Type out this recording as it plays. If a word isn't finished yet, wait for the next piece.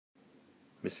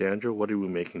Miss Sandra, what are we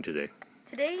making today?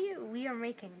 Today we are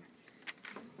making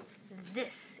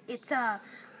this. It's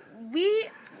we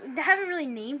haven't really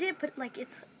named it, but like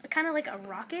it's kind of like a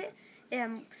rocket.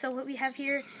 So what we have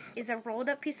here is a rolled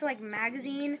up piece of like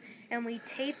magazine, and we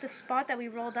tape the spot that we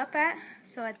rolled up at.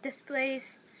 So at this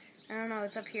place, I don't know,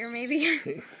 it's up here maybe.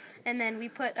 And then we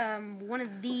put one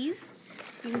of these.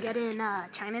 You can get in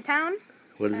Chinatown.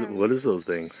 What is it? What is those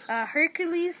things?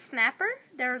 Hercules snapper.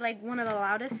 They're like one of the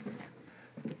loudest.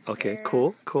 Okay, They're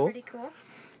cool. Pretty cool.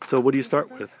 So what do you start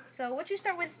with? So what you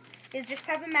start with is just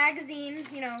have a magazine.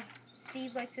 You know,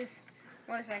 Steve likes his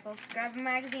motorcycles. Grab a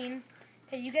magazine.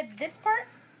 Okay, you get this part,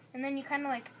 and then you kind of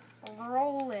like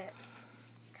roll it,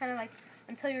 kind of like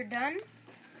until you're done.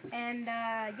 And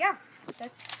yeah,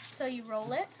 that's so you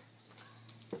roll it.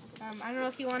 I don't know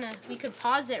if you wanna. We could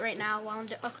pause it right now while I'm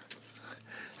doing. Oh.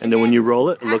 And then when you roll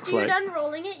it, it looks like. After you're done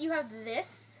rolling it, you have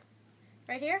this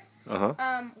right here.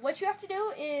 What you have to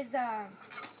do is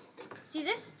see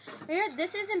this right here.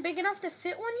 This isn't big enough to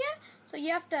fit one yet, so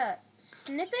you have to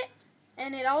snip it,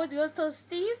 and it always goes to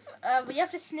Steve. But you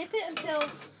have to snip it until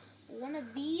one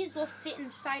of these will fit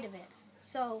inside of it.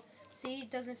 So see,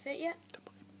 it doesn't fit yet.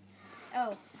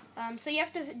 Oh, so you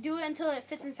have to do it until it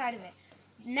fits inside of it.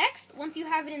 Next, once you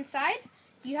have it inside,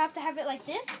 you have to have it like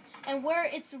this, and where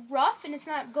it's rough and it's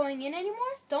not going in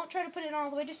anymore, don't try to put it all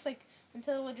the way, just like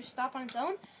until it will just stop on its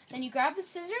own. Then you grab the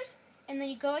scissors, and then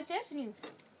you go like this, and you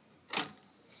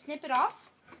snip it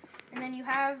off, and then you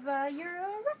have your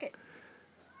rocket.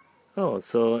 Oh,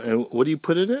 so and what do you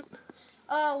put in it?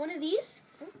 One of these.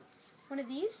 One of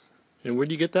these. And where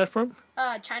do you get that from?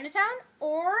 Chinatown,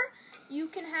 or you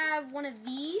can have one of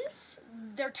these.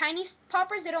 They're tiny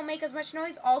poppers. They don't make as much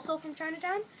noise. Also from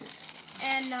Chinatown.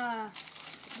 And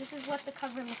this is what the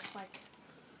cover looks like.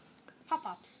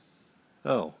 Pop-ups.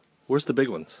 Oh, where's the big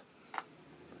ones?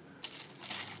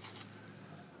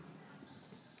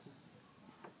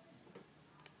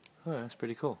 Oh, that's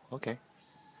pretty cool. Okay.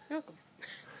 You're welcome.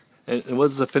 And what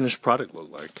does the finished product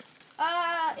look like?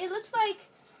 It looks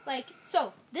like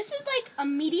so. This is like a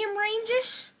medium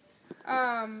range-ish.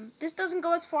 This doesn't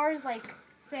go as far as like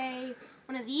say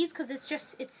one of these because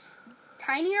it's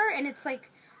tinier and it's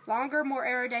like longer, more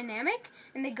aerodynamic,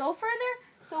 and they go further.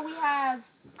 So we have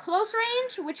close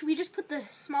range, which we just put the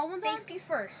small ones on. Safety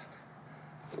first.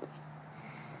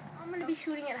 I'm gonna be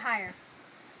shooting it higher.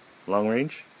 Long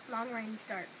range? Long range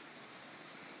dart.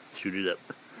 Shoot it up.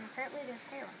 And apparently there's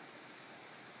hair on it.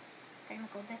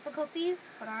 Technical difficulties.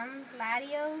 Put on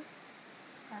Latios.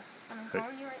 That's what I'm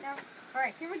calling you right now.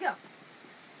 Alright, here we go.